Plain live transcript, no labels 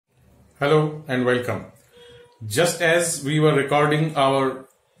Hello and welcome. Just as we were recording our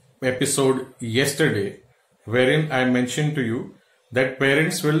episode yesterday, wherein I mentioned to you that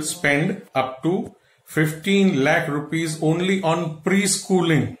parents will spend up to 15 lakh rupees only on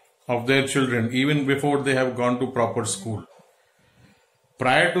preschooling of their children even before they have gone to proper school.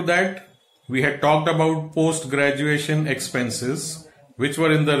 Prior to that, we had talked about post-graduation expenses which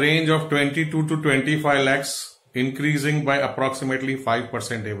were in the range of 22 to 25 lakhs, increasing by approximately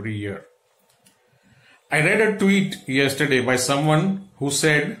 5% every year. I read a tweet yesterday by someone who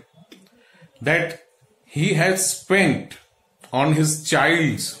said that he has spent on his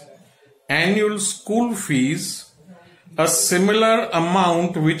child's annual school fees a similar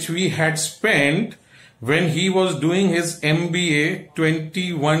amount which we had spent when he was doing his MBA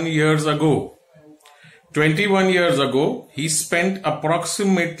 21 years ago. 21 years ago, he spent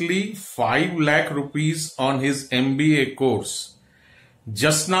approximately 5 lakh rupees on his MBA course.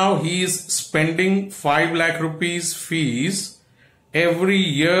 Just now he is spending 5 lakh rupees fees every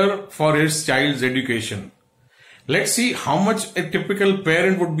year for his child's education. Let's see how much a typical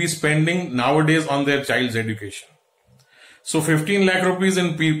parent would be spending nowadays on their child's education. So 15 lakh rupees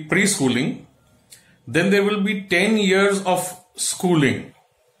in preschooling, then there will be 10 years of schooling.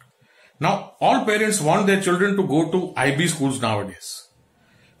 Now all parents want their children to go to IB schools nowadays.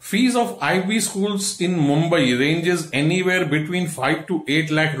 Fees of IB schools in Mumbai ranges anywhere between 5 to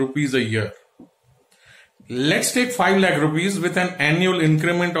 8 lakh rupees a year. Let's take 5 lakh rupees with an annual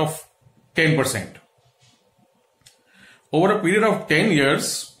increment of 10%. Over a period of 10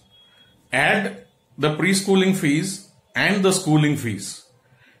 years, add the preschooling fees and the schooling fees.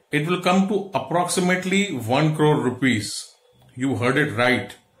 It will come to approximately 1 crore rupees. You heard it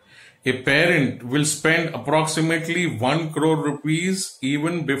right. A parent will spend approximately 1 crore rupees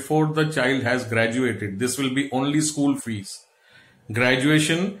even before the child has graduated. This will be only school fees.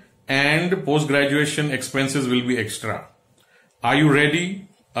 Graduation and post-graduation expenses will be extra. Are you ready?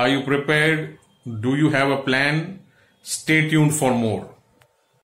 Are you prepared? Do you have a plan? Stay tuned for more.